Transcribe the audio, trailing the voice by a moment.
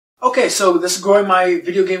Okay, so this is Growing My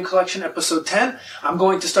Video Game Collection, episode 10. I'm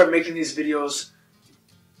going to start making these videos,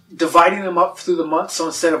 dividing them up through the month. So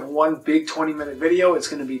instead of one big 20-minute video, it's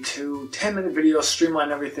going to be two 10-minute videos,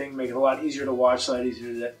 streamline everything, make it a lot easier to watch, a lot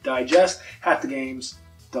easier to digest, half the games,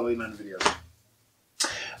 double the amount of videos.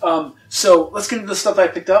 So let's get into the stuff that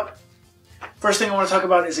I picked up. First thing I want to talk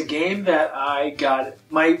about is a game that I got.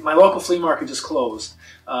 My local flea market just closed,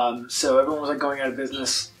 so everyone was like going out of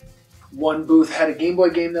business. One booth had a Game Boy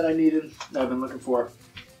game that I needed, that I've been looking for,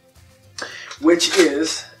 which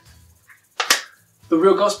is The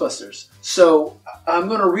Real Ghostbusters. So I'm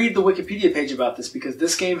going to read the Wikipedia page about this because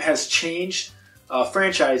this game has changed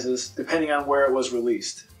franchises depending on where it was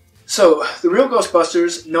released. So, The Real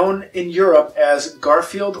Ghostbusters, known in Europe as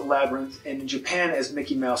Garfield Labyrinth and in Japan as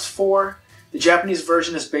Mickey Mouse 4. The Japanese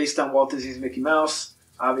version is based on Walt Disney's Mickey Mouse,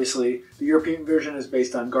 obviously. The European version is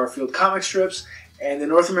based on Garfield comic strips. And the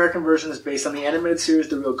North American version is based on the animated series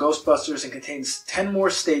The Real Ghostbusters and contains 10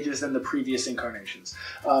 more stages than the previous incarnations.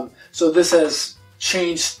 So this has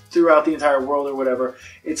changed throughout the entire world or whatever.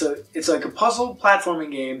 It's like a puzzle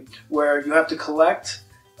platforming game where you have to collect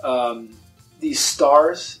these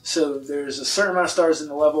stars. So there's a certain amount of stars in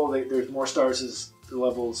the level. There's more stars as the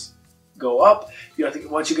levels go up. You have to,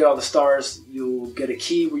 once you get all the stars, you'll get a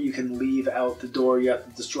key where you can leave out the door. You have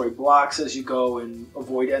to destroy blocks as you go and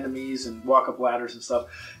avoid enemies and walk up ladders and stuff.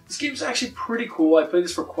 This game's actually pretty cool. I played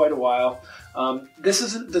this for quite a while. This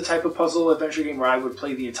isn't the type of puzzle adventure game where I would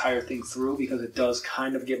play the entire thing through because it does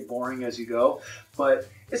kind of get boring as you go. But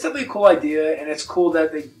it's definitely a cool idea, and it's cool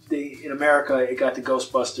that they in America it got the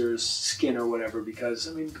Ghostbusters skin or whatever because,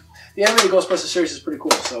 I mean, the animated Ghostbusters series is pretty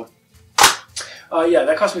cool, so... yeah,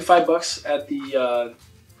 that cost me $5 at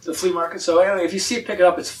the flea market. So anyway, if you see it, pick it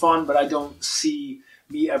up. It's fun, but I don't see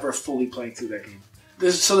me ever fully playing through that game.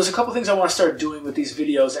 There's a couple things I want to start doing with these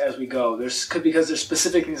videos as we go. Because there's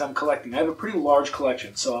specific things I'm collecting. I have a pretty large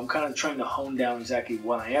collection, so I'm kind of trying to hone down exactly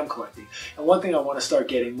what I am collecting. And one thing I want to start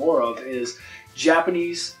getting more of is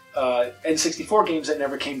Japanese N64 games that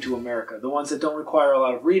never came to America. The ones that don't require a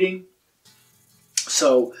lot of reading.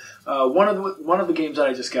 So one of the games that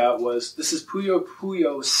I just got was, this is Puyo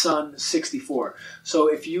Puyo Sun 64. So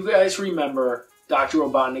if you guys remember Dr.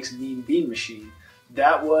 Robotnik's Mean Bean Machine,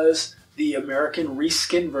 that was the American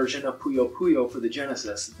reskin version of Puyo Puyo for the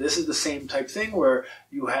Genesis. This is the same type thing where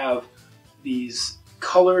you have these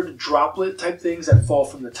colored droplet type things that fall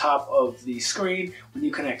from the top of the screen. When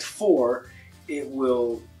you connect 4, it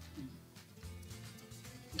will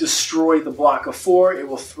destroy the block of 4. It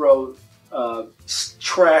will throw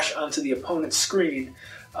trash onto the opponent's screen,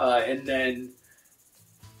 and then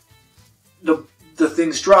the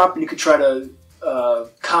things drop, and you could try to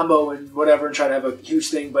combo and whatever and try to have a huge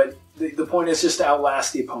thing, but the point is just to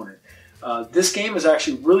outlast the opponent. This game is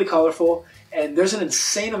actually really colorful, and there's an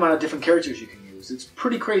insane amount of different characters you can use. It's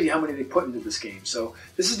pretty crazy how many they put into this game. So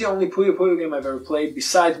this is the only Puyo Puyo game I've ever played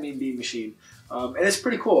besides Mean Bean Machine. And it's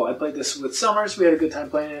pretty cool. I played this with Summers. We had a good time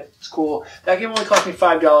playing it. It's cool. That game only cost me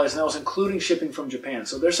 $5, and that was including shipping from Japan.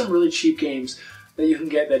 So there's some really cheap games that you can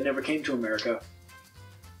get that never came to America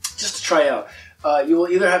just to try out. You will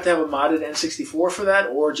either have to have a modded N64 for that,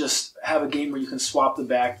 or just have a game where you can swap the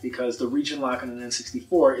back, because the region lock on an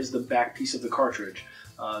N64 is the back piece of the cartridge.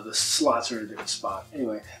 The slots are in a different spot.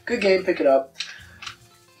 Anyway, good game. Pick it up.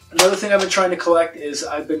 Another thing I've been trying to collect is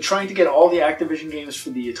I've been trying to get all the Activision games for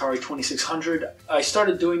the Atari 2600. I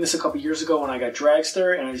started doing this a couple years ago when I got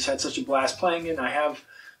Dragster, and I just had such a blast playing it. And I have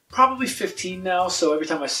probably 15 now, so every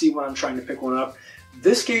time I see one, I'm trying to pick one up.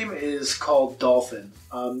 This game is called Dolphin.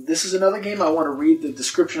 This is another game I want to read the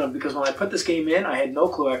description of, because when I put this game in, I had no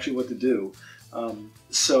clue actually what to do.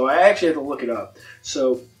 So I actually had to look it up.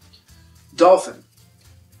 So, Dolphin.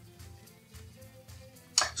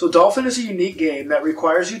 So Dolphin is a unique game that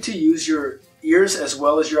requires you to use your ears as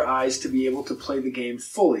well as your eyes to be able to play the game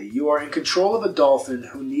fully. You are in control of a dolphin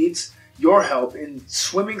who needs your help in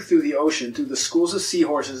swimming through the ocean, through the schools of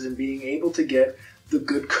seahorses, and being able to get the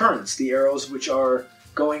good currents, the arrows which are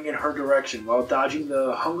going in her direction, while dodging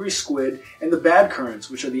the hungry squid and the bad currents,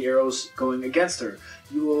 which are the arrows going against her.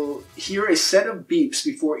 You will hear a set of beeps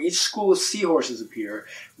before each school of seahorses appear,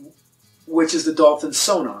 which is the dolphin's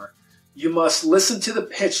sonar. You must listen to the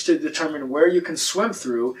pitch to determine where you can swim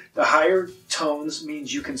through. The higher tones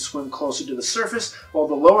means you can swim closer to the surface, while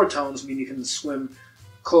the lower tones mean you can swim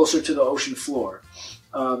closer to the ocean floor.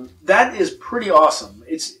 That is pretty awesome.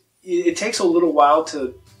 It takes a little while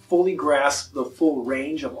to fully grasp the full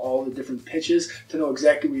range of all the different pitches to know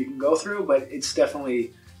exactly where you can go through, but it's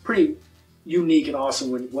definitely pretty unique and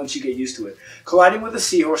awesome once you get used to it. Colliding with a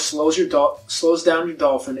seahorse slows down your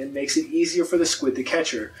dolphin and makes it easier for the squid to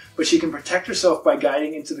catch her, but she can protect herself by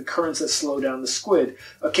guiding into the currents that slow down the squid.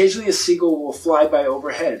 Occasionally a seagull will fly by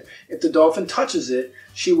overhead. If the dolphin touches it,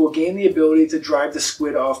 she will gain the ability to drive the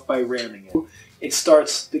squid off by ramming it. It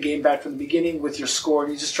starts the game back from the beginning with your score,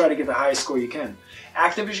 and you just try to get the highest score you can.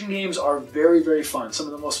 Activision games are very, very fun. Some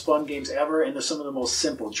of the most fun games ever, and they're some of the most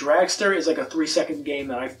simple. Dragster is like a 3-second game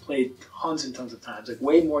that I've played tons and tons of times, like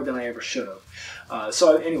way more than I ever should have.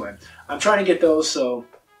 So anyway, I'm trying to get those, so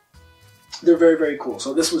they're very, very cool.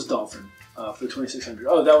 So this was Dolphin for the 2600.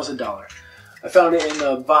 Oh, that was $1. I found it in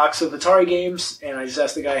a box of Atari games, and I just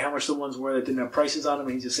asked the guy how much the ones were that didn't have prices on them,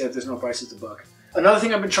 and he just said if there's no prices, it's $1. Another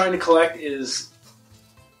thing I've been trying to collect is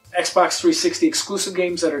Xbox 360 exclusive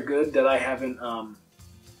games that are good that I haven't,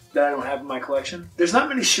 that I don't have in my collection. There's not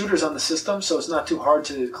many shooters on the system, so it's not too hard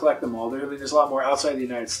to collect them all. There's a lot more outside the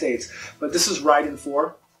United States, but this is Raiden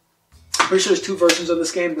 4. I'm pretty sure there's 2 versions of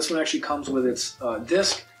this game. This one actually comes with its with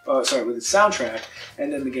its soundtrack,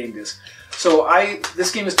 and then the game disc. So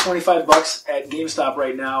this game is $25 at GameStop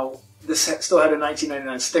right now. This still had a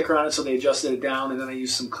 $19.99 sticker on it, so they adjusted it down, and then I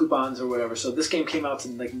used some coupons or whatever. So this game came out to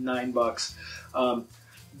like $9.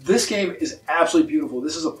 This game is absolutely beautiful.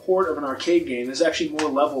 This is a port of an arcade game. There's actually more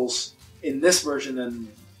levels in this version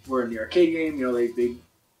than were in the arcade game. You know, they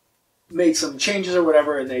made some changes or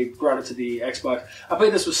whatever, and they brought it to the Xbox. I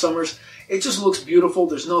played this with Summers. It just looks beautiful.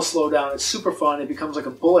 There's no slowdown. It's super fun. It becomes like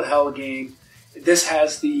a bullet hell game. This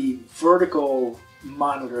has the vertical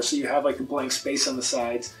monitor, so you have like the blank space on the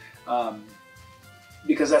sides,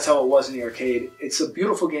 because that's how it was in the arcade. It's a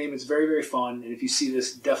beautiful game. It's very, very fun, and if you see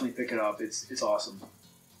this, definitely pick it up. It's awesome.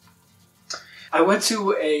 I went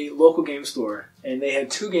to a local game store, and they had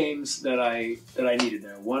 2 games that I needed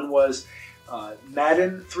there. One was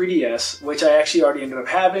Madden 3DS, which I actually already ended up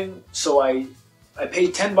having, so I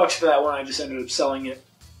paid $10 for that one. I just ended up selling it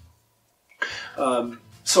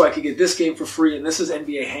so I could get this game for free, and this is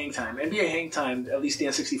NBA Hang Time. NBA Hang Time, at least the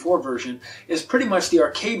N64 version, is pretty much the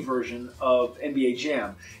arcade version of NBA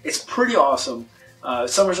Jam. It's pretty awesome.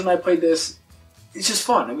 Summers and I played this. It's just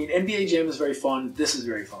fun. I mean, NBA Jam is very fun. This is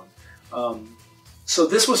very fun. So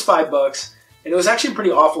this was $5, and it was actually in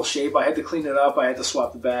pretty awful shape. I had to clean it up. I had to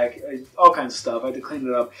swap the back, all kinds of stuff. I had to clean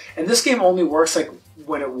it up. And this game only works like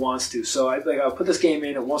when it wants to. So I'll put this game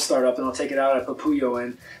in, it won't start up, then I'll take it out, I put Puyo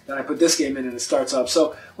in, then I put this game in, and it starts up.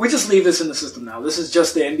 So we just leave this in the system now. This is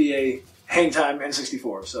just the NBA Hang Time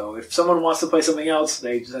N64. So if someone wants to play something else,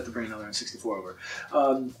 they just have to bring another N64 over.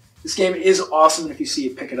 This game is awesome, and if you see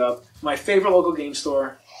it, pick it up. My favorite local game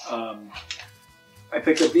store. I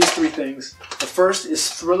picked up these 3 things. The first is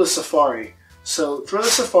Thriller Safari. So Thriller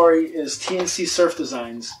Safari is TNC Surf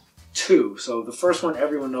Designs 2. So the first one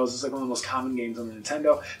everyone knows is like one of the most common games on the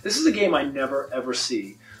Nintendo. This is a game I never ever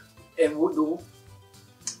see. And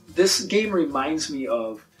this game reminds me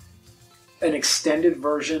of an extended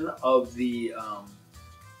version of the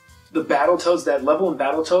Battletoads, that level in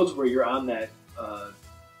Battletoads where you're on that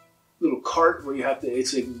little cart where you have to,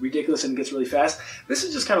 it's like ridiculous and it gets really fast. This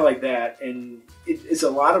is just kind of like that, and it's a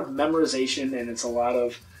lot of memorization, and it's a lot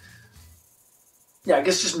of, yeah, I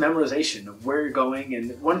guess just memorization of where you're going.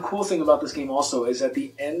 And one cool thing about this game also is at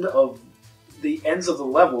the ends of the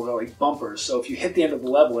level are like bumpers. So if you hit the end of the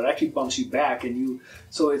level, it actually bumps you back, and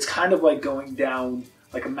so it's kind of like going down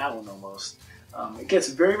like a mountain almost. It gets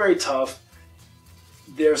very, very tough.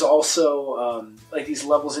 There's also like these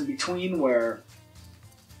levels in between where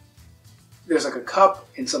there's like a cup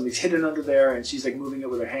and somebody's hidden under there, and she's like moving it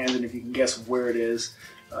with her hand, and if you can guess where it is,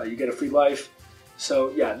 you get a free life.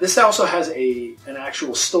 So yeah, this also has an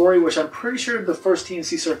actual story, which I'm pretty sure the first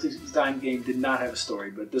TNC Surf Design game did not have a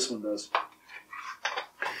story, but this one does.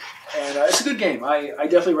 And it's a good game. I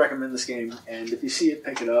definitely recommend this game, and if you see it,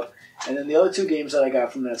 pick it up. And then the other 2 games that I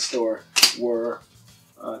got from that store were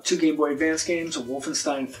 2 Game Boy Advance games,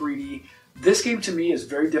 Wolfenstein 3D. This game to me is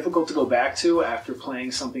very difficult to go back to after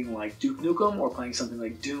playing something like Duke Nukem or playing something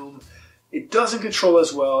like Doom. It doesn't control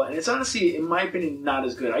as well, and it's honestly, in my opinion, not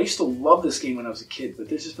as good. I used to love this game when I was a kid, but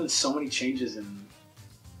there's just been so many changes in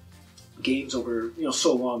games over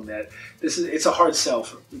so long that it's a hard sell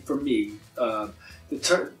for me.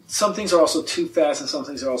 Some things are also too fast and some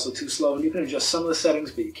things are also too slow, and you can adjust some of the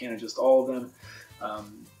settings, but you can't adjust all of them.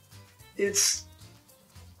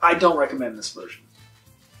 I don't recommend this version.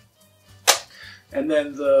 And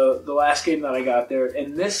then the last game that I got there,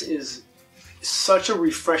 and this is such a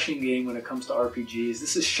refreshing game when it comes to RPGs.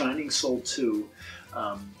 This is Shining Soul 2.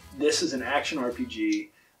 This is an action RPG.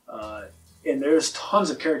 And there's tons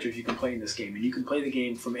of characters you can play in this game, and you can play the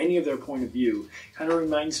game from any of their point of view. Kind of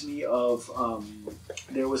reminds me of,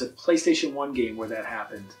 there was a PlayStation 1 game where that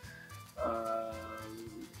happened.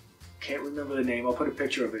 Can't remember the name. I'll put a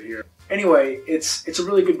picture of it here. Anyway, it's a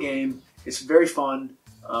really good game. It's very fun.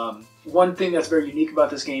 One thing that's very unique about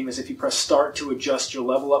this game is if you press start to adjust your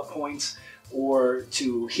level up points, or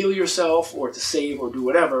to heal yourself, or to save, or do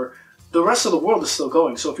whatever, the rest of the world is still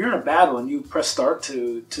going. So if you're in a battle and you press start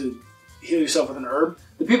to heal yourself with an herb,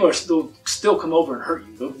 the people are still come over and hurt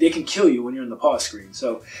you. They can kill you when you're in the pause screen.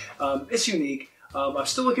 So it's unique. I'm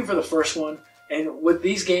still looking for the first one. And with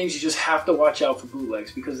these games, you just have to watch out for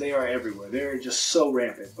bootlegs because they are everywhere. They're just so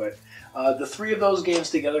rampant. But the 3 of those games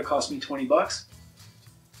together cost me $20.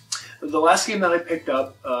 The last game that I picked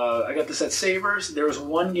up, I got this at Savers. There was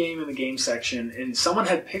one game in the game section, and someone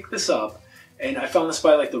had picked this up, and I found this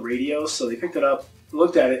by like the radio, so they picked it up,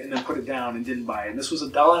 looked at it, and then put it down and didn't buy it. And this was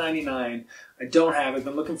 $1.99. I don't have it.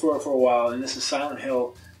 Been looking for it for a while, and this is Silent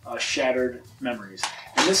Hill Shattered Memories.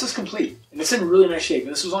 And this is complete, and it's in really nice shape.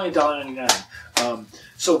 And this was only $1.99.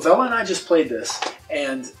 So Vela and I just played this,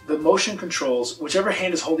 and the motion controls, whichever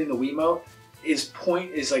hand is holding the Wiimote,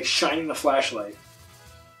 is like shining the flashlight.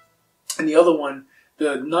 And the other one,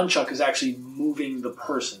 the nunchuck, is actually moving the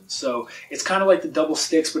person. So it's kind of like the double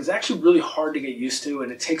sticks, but it's actually really hard to get used to,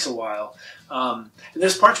 and it takes a while. And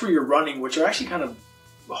there's parts where you're running, which are actually kind of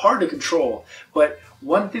hard to control. But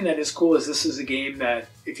one thing that is cool is this is a game that,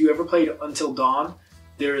 if you ever played Until Dawn,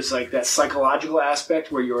 there's like that psychological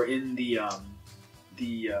aspect where you're in the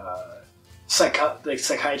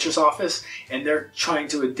psychiatrist's office, and they're trying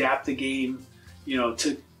to adapt the game,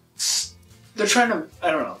 they're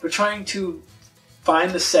trying to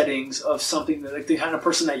find the settings of something that, like, the kind of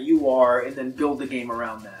person that you are, and then build the game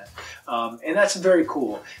around that. And that's very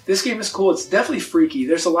cool. This game is cool. It's definitely freaky.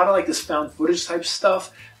 There's a lot of like this found footage type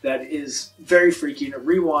stuff that is very freaky, and it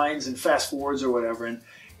rewinds and fast forwards or whatever. And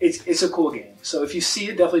it's a cool game. So if you see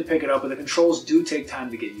it, definitely pick it up. But the controls do take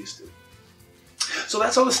time to get used to. So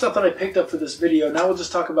that's all the stuff that I picked up for this video. Now we'll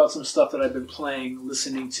just talk about some stuff that I've been playing,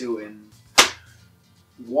 listening to, and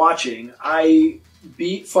watching. I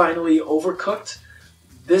beat finally Overcooked.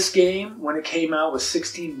 This game, when it came out, was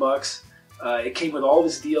 $16. It came with all of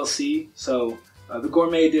its DLC. So the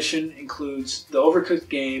Gourmet Edition includes the Overcooked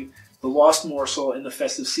game, the Lost Morsel, and the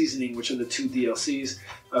Festive Seasoning, which are the 2 DLCs.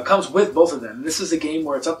 Comes with both of them. This is a game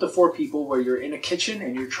where it's up to 4 people, where you're in a kitchen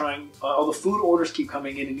and you're trying, all the food orders keep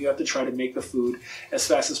coming in, and you have to try to make the food as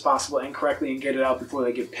fast as possible and correctly and get it out before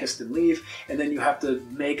they get pissed and leave. And then you have to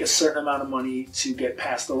make a certain amount of money to get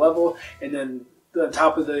past the level, and then on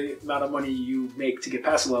top of the amount of money you make to get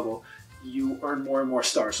past the level, you earn more and more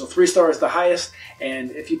stars. So 3 stars is the highest,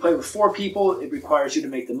 and if you play with 4 people, it requires you to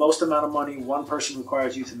make the most amount of money. 1 person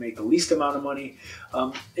requires you to make the least amount of money.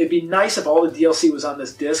 It'd be nice if all the DLC was on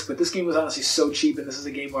this disc, but this game was honestly so cheap, and this is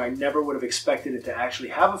a game where I never would have expected it to actually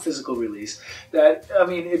have a physical release. That, I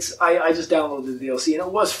mean, I just downloaded the DLC, and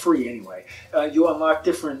it was free anyway. You unlock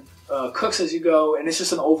different cooks as you go, and it's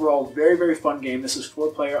just an overall very, very fun game. This is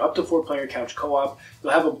 4-player, up to 4-player couch co-op.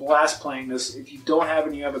 You'll have a blast playing this. If you don't have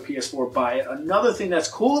it and you have a PS4, buy it. Another thing that's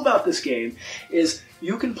cool about this game is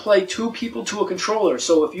you can play 2 people to a controller.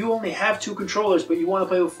 So if you only have 2 controllers but you want to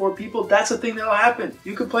play with 4 people, that's a thing that'll happen.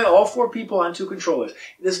 You can play all 4 people on 2 controllers.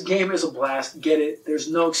 This game is a blast. Get it. There's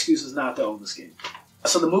no excuses not to own this game.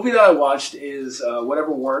 So the movie that I watched is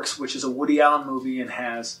Whatever Works, which is a Woody Allen movie, and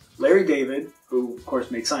has Larry David, who of course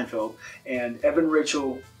made Seinfeld, and Evan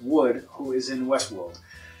Rachel Wood, who is in Westworld.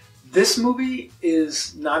 This movie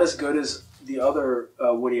is not as good as the other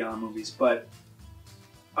Woody Allen movies, but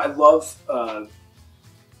I love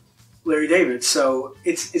Larry David, so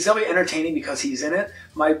it's definitely entertaining because he's in it.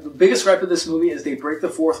 My biggest gripe with this movie is they break the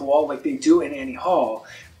 4th wall like they do in Annie Hall,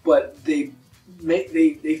 but they make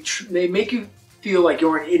you feel like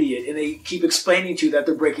you're an idiot, and they keep explaining to you that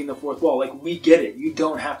they're breaking the 4th wall. Like, we get it. You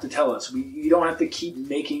don't have to tell us. You don't have to keep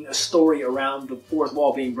making a story around the 4th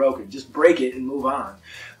wall being broken. Just break it and move on.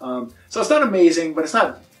 So it's not amazing, but it's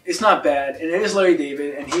not bad. And it is Larry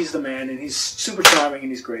David, and he's the man, and he's super charming, and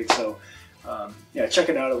he's great. So yeah, check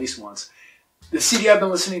it out at least once. The CD I've been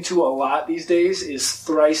listening to a lot these days is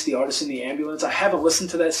Thrice, The Artist in the Ambulance. I haven't listened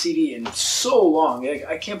to that CD in so long.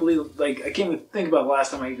 I can't believe, I can't even think about the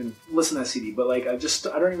last time I even listened to that CD. But I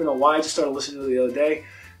don't even know why. I just started listening to it the other day.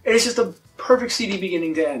 And it's just a perfect CD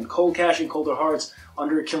beginning to end. Cold Cash and Colder Hearts,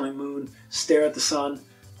 Under a Killing Moon, Stare at the Sun,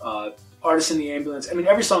 Artist in the Ambulance. I mean,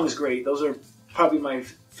 every song is great. Those are probably my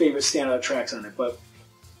favorite standout tracks on it. But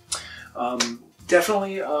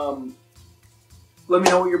definitely... let me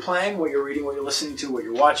know what you're playing, what you're reading, what you're listening to, what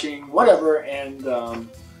you're watching, whatever, and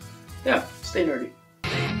yeah, stay nerdy.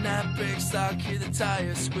 When that brakes stop, hear the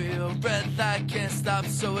tires squeal. Red light can't stop,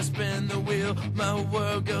 so I spin the wheel. My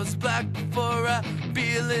world goes black before I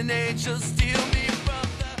feel an angel steal me